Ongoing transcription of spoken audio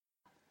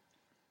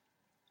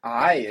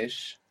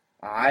عايش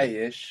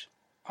عايش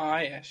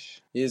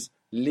عايش. is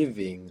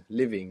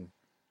living.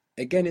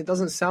 Again, it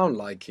doesn't sound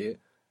like it,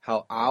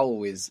 how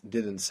always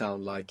didn't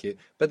sound like it,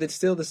 but it's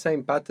still the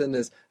same pattern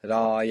as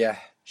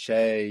رايح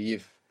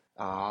شايف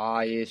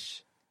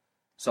عايش.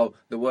 So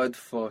the word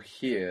for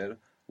here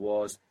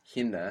was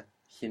هنا.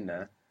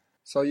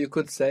 So you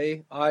could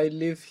say I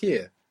live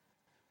here.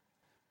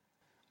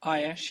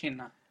 عايش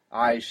هنا.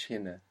 عايش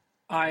هنا.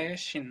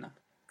 عايش هنا.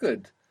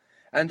 Good.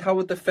 And how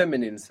would the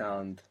feminine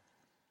sound?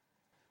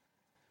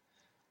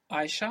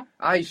 عايشة.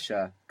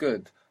 Aisha.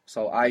 Good.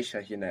 So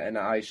Aisha هنا and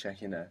Aisha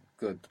هنا.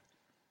 Good.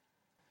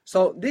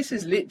 So this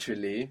is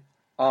literally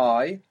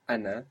I,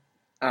 أنا,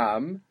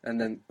 am, and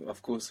then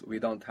of course we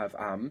don't have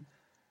am,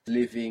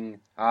 living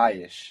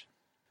عايش.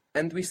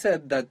 And we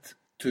said that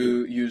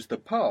to use the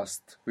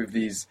past with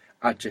these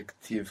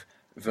adjective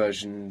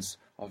versions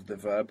of the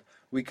verb,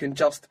 we can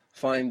just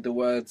find the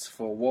words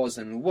for was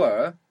and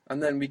were,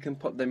 and then we can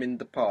put them in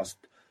the past.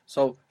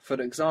 So, for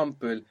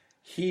example,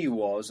 he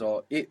was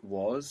or it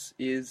was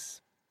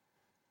is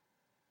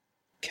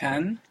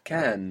كان.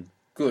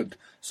 Good.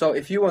 So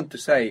if you want to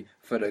say,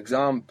 for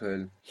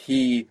example,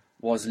 he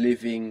was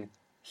living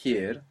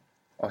here,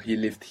 or he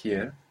lived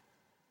here,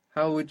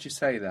 how would you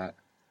say that?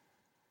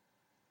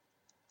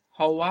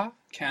 هو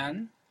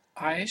كان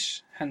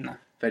عايش هنا.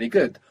 Very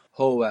good.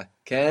 هو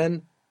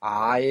كان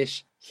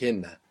عايش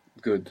هنا.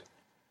 Good.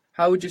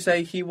 How would you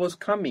say he was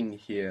coming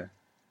here?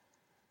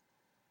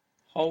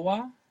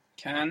 هو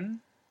كان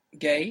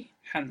جاي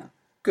هنا.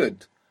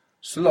 Good.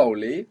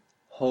 Slowly.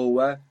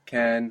 هو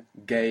كان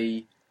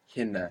جاي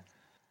هنا.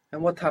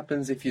 And what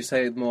happens if you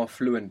say it more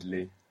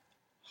fluently?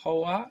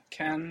 هو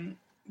كان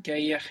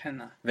جاي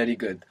هنا. Very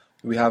good.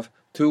 We have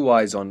two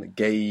Y's on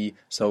gay,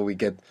 so we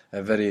get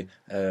a very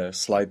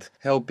slight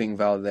helping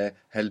vowel there,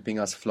 helping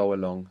us flow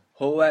along.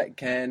 هو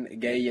كان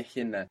جاي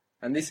هنا.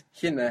 And this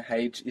هنا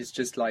H is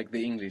just like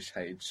the English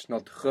H,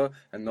 not h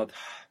and not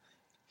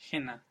h.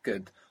 هنا.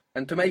 Good.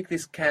 And to make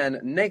this can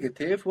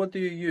negative, what do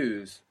you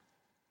use?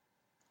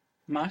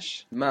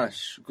 مش.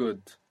 Mash.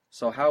 Good.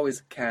 So how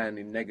is can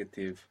in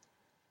negative?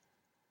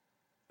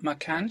 ما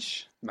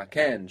كانش. ما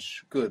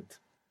كانش. Good.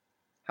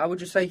 How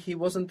would you say he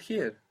wasn't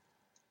here?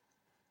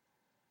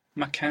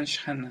 ما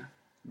كانش هنا.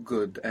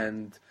 Good.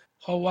 And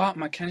هو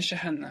ما كانش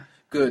هنا.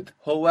 good.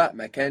 هو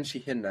ما كانش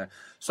هنا.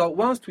 So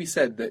whilst we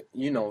said that,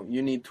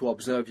 you need to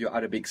observe your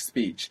Arabic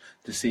speech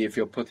to see if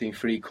you're putting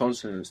three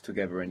consonants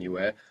together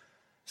anywhere,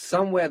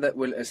 somewhere that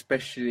will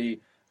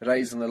especially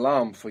raise an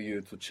alarm for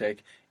you to check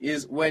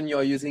is when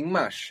you're using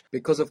mash.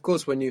 Because of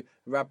course when you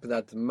wrap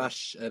that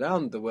mash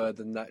around the word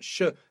and that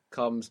sh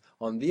comes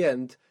on the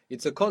end,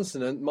 it's a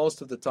consonant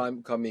most of the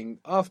time coming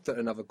after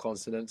another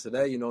consonant. So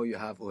there you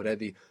have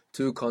already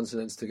two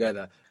consonants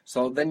together.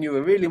 So then you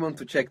really want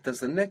to check, does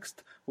the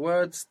next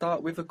word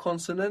start with a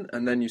consonant?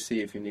 And then you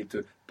see if you need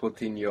to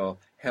put in your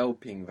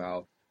helping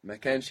vowel. ما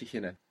كانش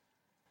هنا.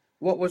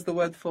 What was the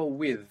word for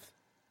with?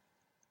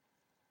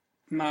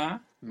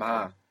 ما.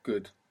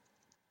 Good.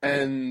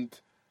 And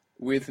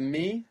with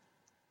me?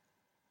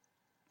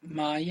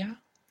 مايا.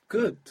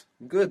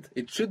 Good.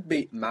 It should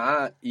be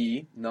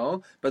ma'i,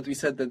 no? But we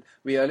said that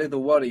we are a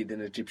little worried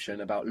in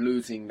Egyptian about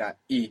losing that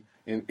i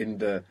in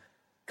the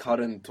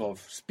current of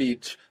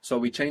speech. So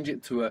we change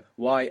it to a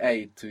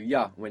ya to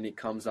ya when it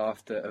comes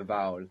after a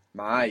vowel.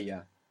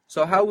 Ma'aya.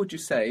 So how would you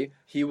say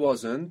he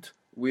wasn't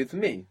with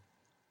me?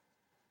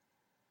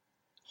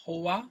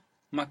 هو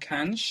ما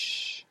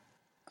كانش.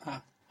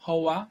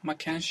 هو ما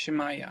كانش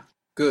معايا.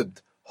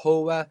 Good.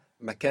 هو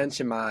ما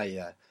كانش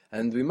معايا.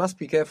 And we must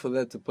be careful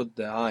there to put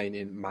the ayn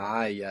in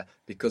معايا,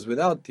 because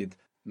without it,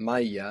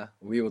 maya,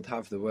 we would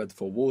have the word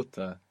for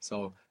water.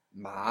 So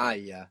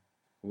معايا,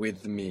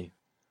 with me.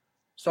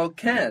 So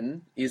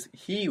can is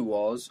he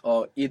was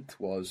or it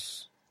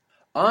was.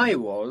 I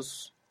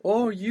was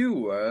or you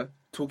were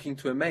talking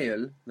to a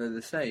male, they're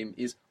the same,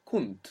 is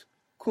kunt.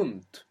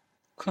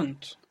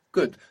 كنت.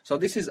 Good. So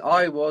this is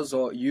I was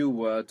or you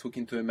were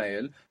talking to a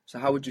male. So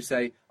how would you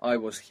say I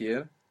was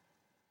here?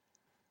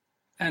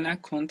 أنا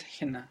كنت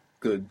هنا.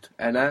 Good.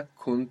 أنا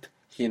كنت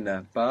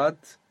هنا.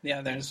 But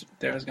yeah, there's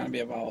going to be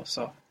a vowel.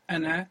 So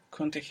أنا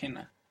كنت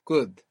هنا.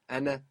 Good.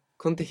 أنا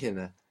كنت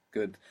هنا.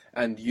 Good.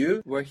 And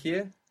you were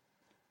here?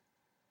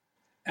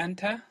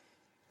 أنت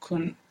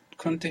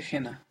كنت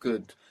هنا.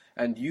 Good.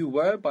 And you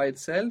were by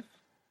itself?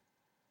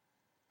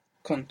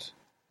 كنت.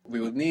 We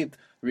would need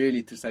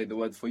really to say the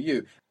word for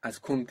you, as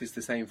kunt is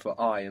the same for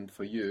I and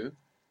for you.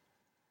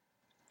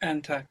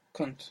 أنت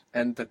كنت.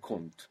 أنت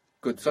كنت.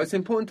 Good. So it's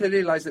important to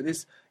realize that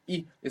this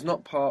I is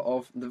not part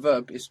of the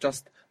verb, it's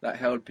just that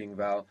helping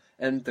vowel.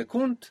 أنت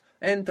كنت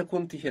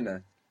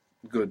هنا.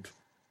 Good.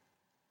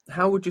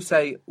 How would you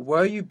say,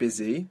 were you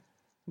busy?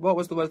 What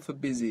was the word for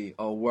busy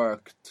or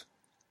worked?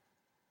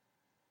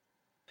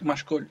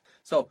 مشغول.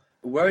 So,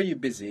 were you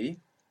busy?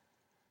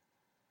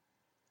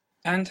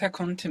 أنت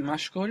كنت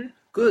مشغول.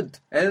 Good.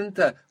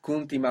 أنت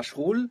كنت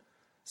مشغول.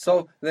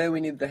 So, there we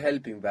need the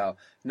helping vowel.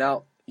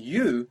 Now,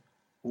 you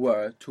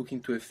were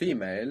talking to a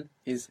female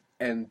is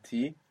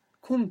أنتِ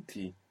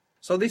كنتِ.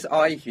 So this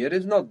I here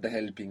is not the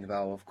helping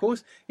vowel, of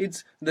course.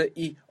 It's the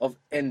I of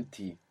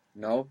enti.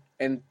 No,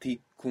 enti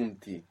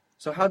kunti.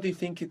 So how do you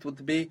think it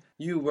would be?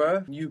 You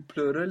were, you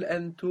plural,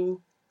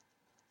 entu?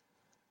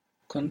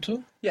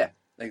 كنت. Yeah,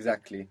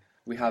 exactly.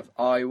 We have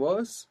I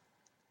was.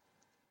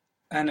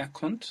 أنا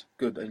كنت.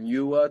 Good. And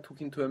you were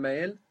talking to a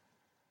male?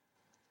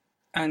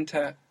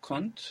 أنت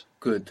كنت.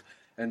 Good.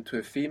 And to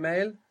a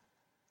female?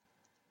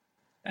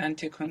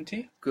 أنت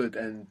كنتِ. Good.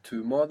 And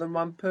to more than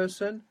one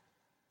person?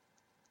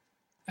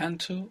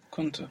 أنتُ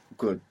كنتُ.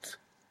 Good.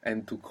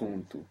 And to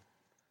kuntu.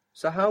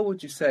 So how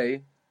would you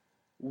say,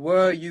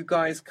 were you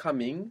guys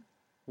coming?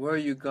 Were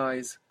you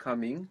guys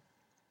coming?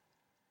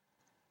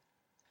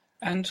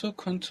 أنتُ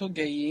كنتُ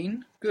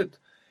جايين. Good.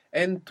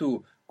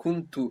 Entu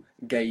kuntu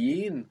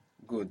gayin.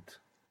 Good.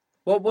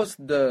 What was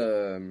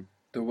the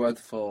word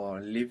for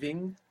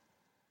living?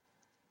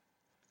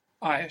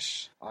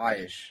 عايش.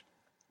 Aish.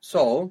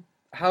 So,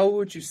 how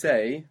would you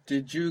say,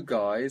 did you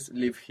guys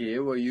live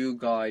here? Were you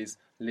guys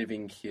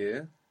living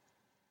here?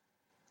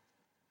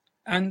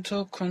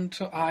 أنتُ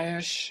كنتُ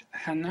عايش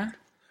هنا.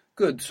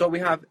 Good. So we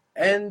have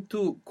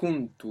entu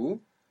kuntu,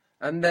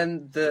 and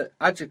then the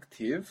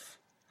adjective,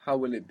 how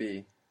will it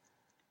be?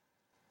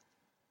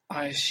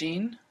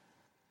 عايشين.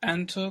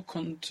 أنتُ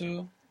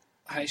كنتُ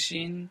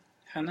عايشين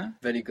هنا.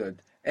 Very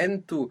good.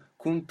 Entu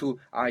kuntu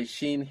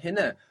aishin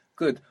hina.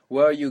 Good.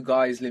 Were you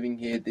guys living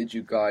here? Did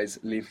you guys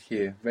live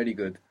here? Very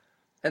good.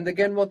 And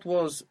again, what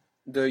was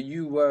the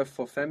you were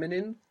for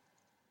feminine?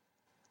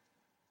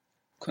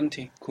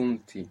 كنتِ.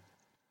 Kunti.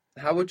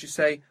 How would you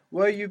say,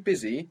 were you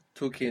busy?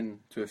 Talking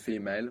to a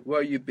female.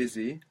 Were you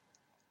busy?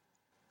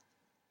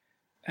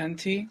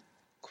 أنتِ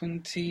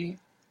كنتِ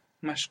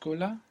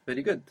مشغولة.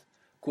 Very good.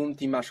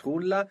 Kunti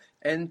mashghulla,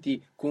 enti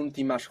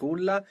kunti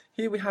mashghulla.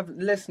 Here we have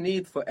less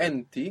need for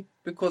enti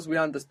because we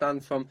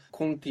understand from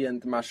kunti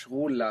and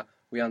mashghulla,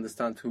 we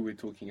understand who we're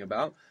talking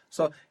about.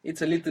 So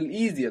it's a little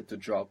easier to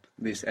drop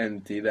this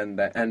enti than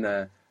the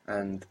ana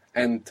and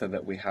enter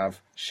that we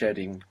have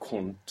shedding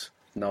kunt.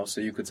 No, so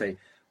you could say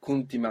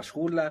kunti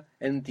mashghulla,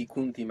 enti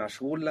kunti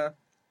mashghulla.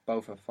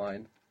 Both are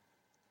fine.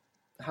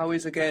 How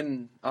is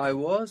again I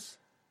was?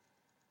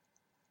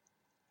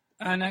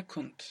 أنا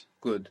كنت.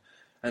 Good.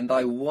 And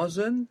I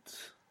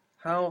wasn't?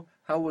 How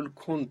will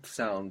kunt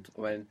sound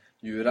when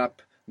you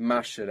wrap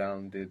mash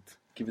around it?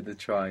 Give it a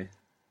try.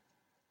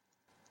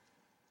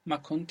 ما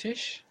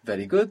كنتش.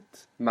 Very good.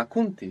 Ma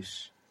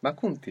kuntish. Ma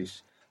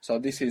kuntish. So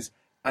this is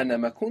ana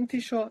ma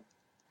kuntish or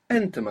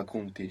enta ma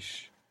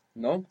kuntish.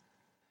 No?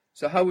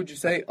 So how would you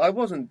say I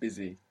wasn't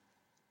busy?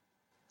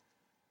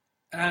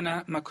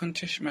 أنا ما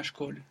كنتش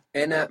مشغول.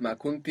 Ana ma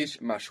kuntish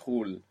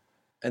mashghul.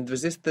 And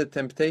resist the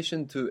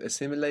temptation to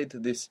assimilate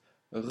this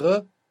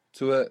r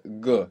to a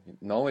g.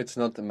 No, it's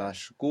not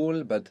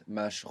mashghul, but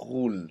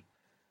mashghul.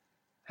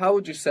 How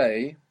would you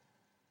say,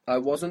 I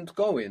wasn't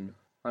going?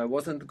 I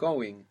wasn't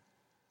going.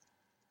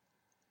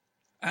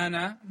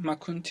 أنا ما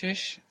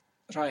كنتش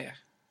رايح.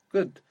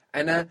 Good.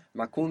 أنا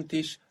ما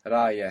كنتش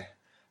رايح.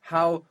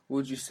 How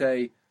would you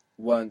say,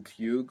 weren't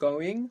you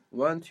going?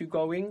 Weren't you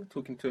going?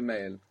 Talking to a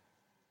male.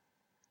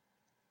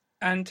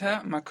 أنت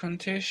ما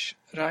كنتش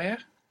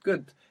رايح.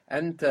 Good.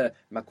 أنت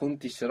ما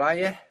كنتش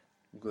رايح.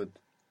 Good.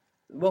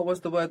 What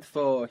was the word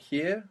for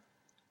here?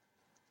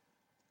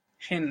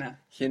 هنا.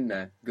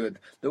 Hinna. Good.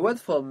 The word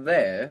for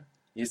there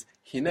is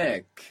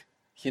hinek.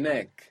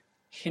 Hinek.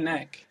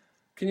 هناك.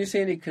 Can you see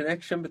any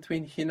connection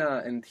between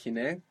hina and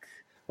hinek?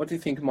 What do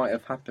you think might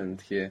have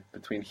happened here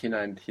between hina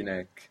and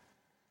hinek?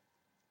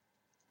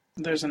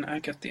 There's an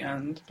ek at the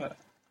end, but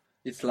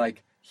It's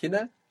like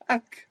hina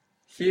ak.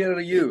 Hear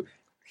you.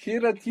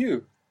 Hear at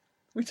you.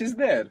 Which is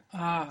there.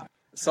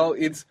 So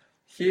it's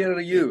hear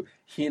you.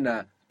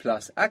 Hina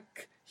plus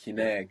ak.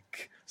 Hinek.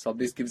 So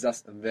this gives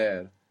us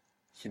there.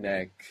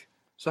 Hinek.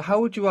 So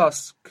how would you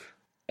ask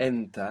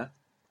enta?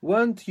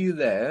 Weren't you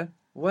there?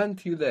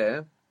 Weren't you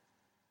there?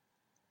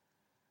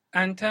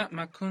 أنت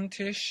ما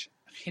كنتش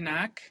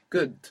هناك.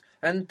 Good.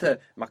 Enta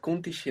ma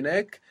kuntish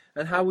hinek.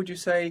 And how would you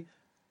say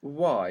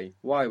why?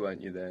 Why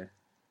weren't you there?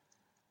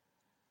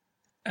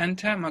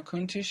 أنت ما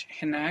كنتش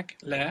هناك.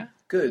 لا.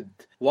 Good.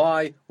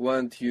 Why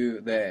weren't you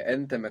there?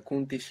 Enta ma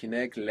kuntish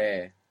hinek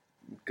le.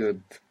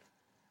 Good.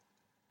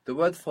 The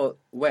word for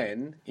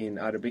when in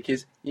Arabic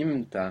is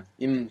imta.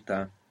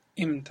 Imta.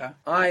 إمتى.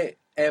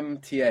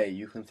 IMTA.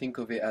 You can think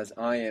of it as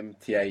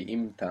IMTA.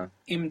 Imta.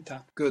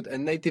 إمتى. Good.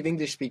 And native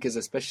English speakers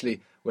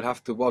especially will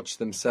have to watch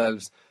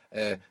themselves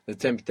the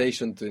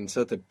temptation to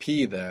insert a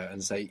P there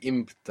and say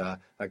imta.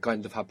 That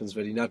kind of happens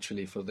very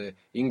naturally for the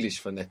English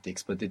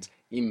phonetics, but it's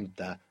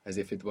imta, as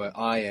if it were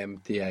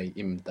IMTA.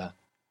 Imta.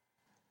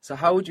 So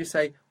how would you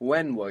say,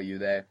 when were you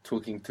there?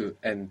 Talking to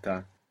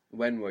enta.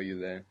 When were you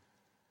there?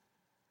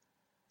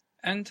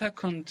 أنت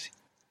كنت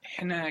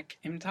هناك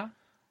إمتى.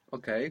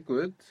 Okay,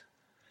 good.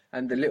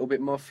 And a little bit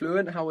more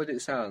fluent, how would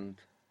it sound?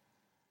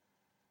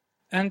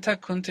 أنت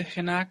كنت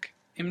هناك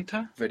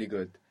إمتى. Very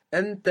good.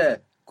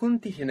 أنت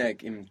كنت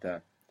هناك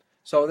إمتى?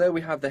 So there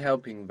we have the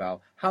helping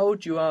vowel. How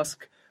would you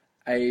ask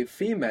a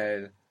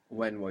female,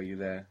 when were you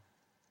there?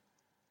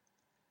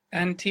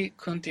 Enti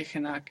kunti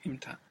hinak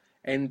imta.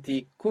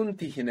 Enti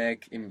kunti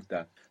hinek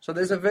imta. So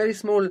there's a very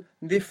small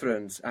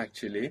difference,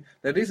 actually.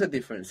 There is a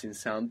difference in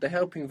sound. The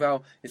helping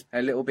vowel is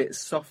a little bit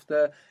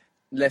softer,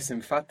 less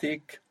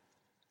emphatic.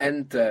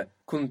 Ente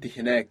kunti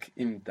hinek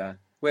imta.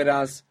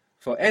 Whereas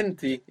for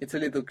enti, it's a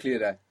little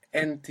clearer.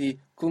 Enti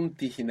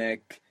kunti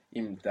hinek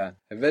imta.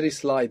 A very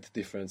slight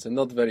difference and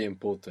not very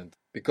important,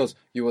 because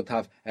you would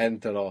have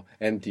enter or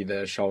enti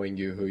there showing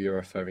you who you're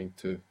referring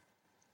to.